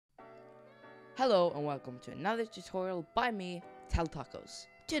Hello and welcome to another tutorial by me, Tacos.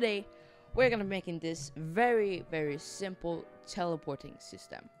 Today, we're gonna be making this very simple teleporting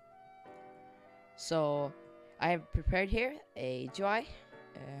system. So, I have prepared here a UI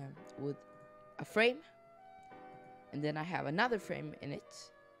with a frame, and then I have another frame in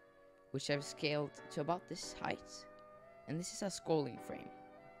it, which I've scaled to about this height, and this is a scrolling frame.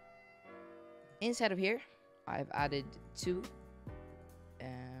 Inside of here, I've added two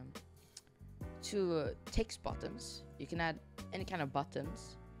text buttons. You can add any kind of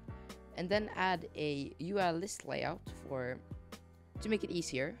buttons, and then add a URL list layout to make it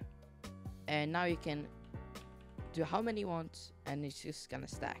easier. And now you can do how many you want, and it's just gonna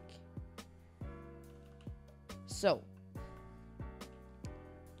stack. So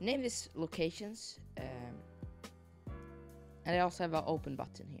name this locations, and I also have an open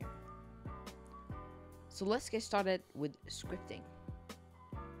button here. So let's get started with scripting.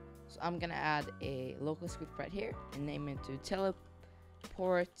 So I'm gonna add a local script right here and name it to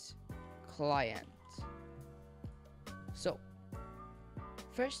teleport client. So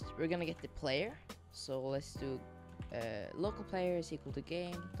first we're gonna get the player. So let's do local player is equal to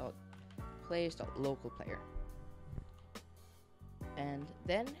game dot players dot local player. And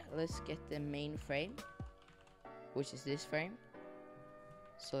then let's get the main frame, which is this frame.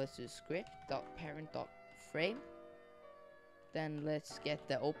 So let's do script dot parent dot frame. Then let's get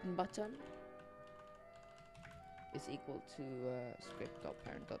the open button is equal to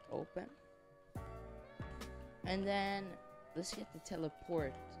script.parent.open. And then let's get the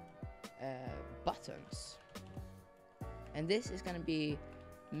teleport buttons. And this is going to be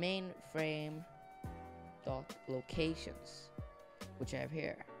mainframe dot locations, which I have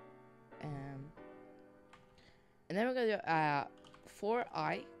here. And then we're going to do for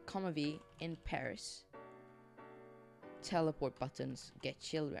I, comma V in pairs. Teleport buttons get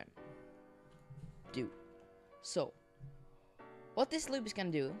children do. So what this loop is gonna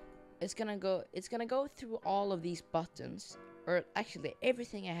do, it's gonna go through all of these buttons, or actually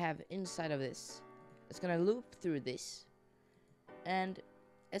everything I have inside of this. It's gonna loop through this, and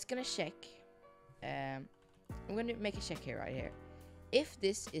it's gonna check. I'm gonna make a check here, right here. If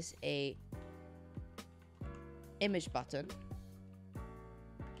this is a image button,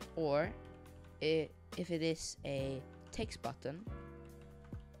 or if it is a text button,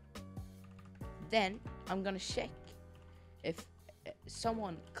 then I'm gonna check if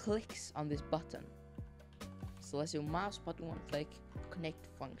someone clicks on this button. So let's do mouse button one click connect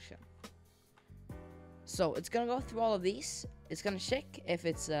function. So it's gonna go through all of these. It's gonna check if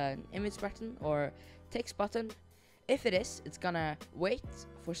it's an image button or text button. If it is, it's gonna wait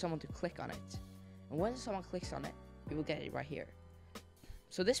for someone to click on it, and when someone clicks on it, we will get it right here.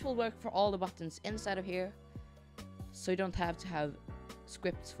 So this will work for all the buttons inside of here, so you don't have to have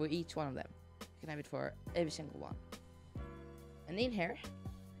scripts for each one of them. You can have it for every single one. And in here,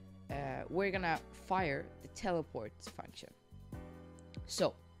 we're gonna fire the teleport function.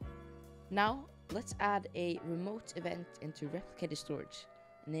 So now let's add a remote event into replicated storage.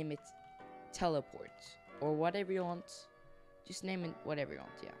 Name it teleport, or whatever you want. Just name it whatever you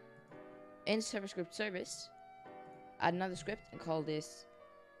want, yeah. In server script service, add another script and call this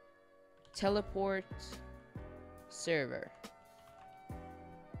teleport server.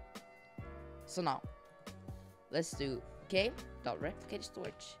 So now let's do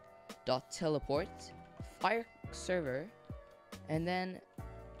game.replicatedStorage.teleport fire server, and then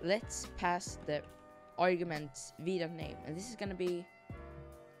let's pass the argument v.name, and this is gonna be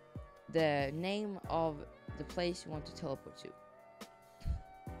the name of the place you want to teleport to.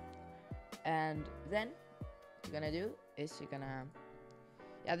 And then what you're gonna do is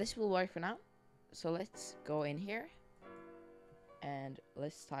this will work for now. So let's go in here and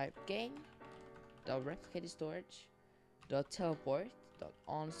let's type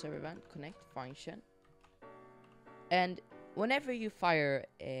game.replicatedStorage.teleport.onServerEvent connect function. And whenever you fire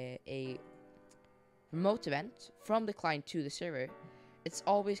a remote event from the client to the server, it's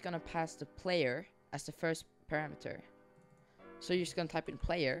always gonna pass the player as the first parameter. So you're just gonna type in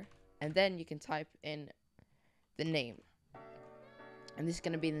player, and then you can type in the name. And this is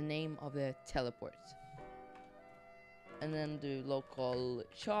going to be the name of the teleport. And then do local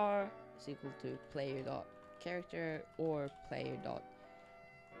char is equal to player.character or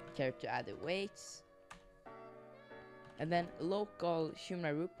player.character added weights. And then local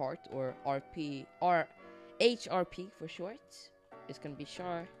humanoid root part, or RP, or HRP for short, is going to be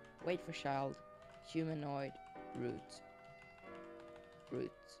char wait for child humanoid root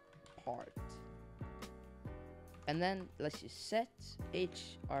part. And then let's just set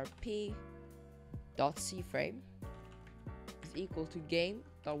hrp.cframe is equal to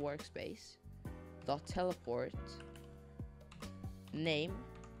game.workspace dot teleport name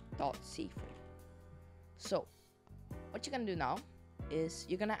dot cframe. So what you're gonna do now is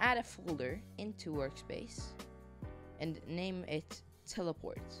you're gonna add a folder into workspace and name it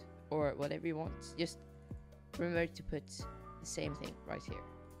teleport or whatever you want. Just remember to put the same thing right here.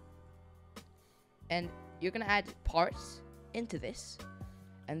 And you're gonna add parts into this,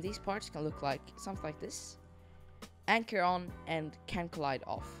 and these parts can look like something like this: anchor on and can collide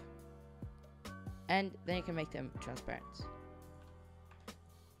off. And then you can make them transparent.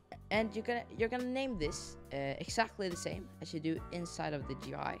 And you're gonna name this exactly the same as you do inside of the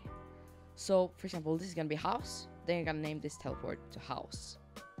GUI. So for example, this is gonna be house. Then you're gonna name this teleport to house.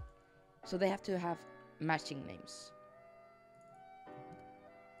 So they have to have matching names.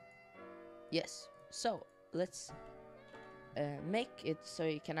 Yes. So let's make it so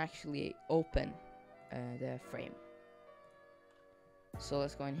you can actually open the frame. So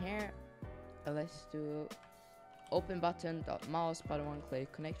let's go in here and let's do open button dot mouse button one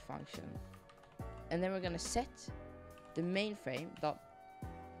click connect function, and then we're gonna set the main frame dot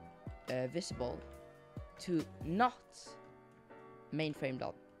visible to not mainframe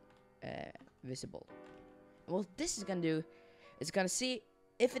dot visible. And what this is gonna do, it's gonna see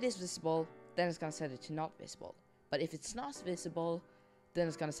if it is visible, then it's gonna set it to not visible. But if it's not visible, then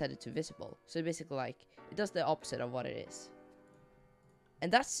it's gonna set it to visible. So basically, like, it does the opposite of what it is.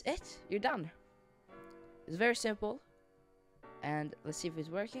 And that's it. You're done. It's very simple. And let's see if it's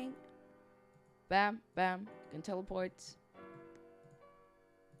working. Bam, bam. You can teleport.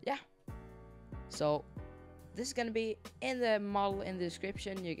 Yeah. So this is gonna be in the model in the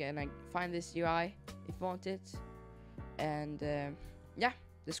description. You're gonna find this UI if you want it. And yeah,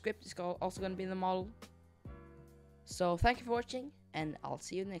 the script is also gonna be in the model. So thank you for watching, and I'll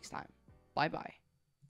see you next time. Bye bye.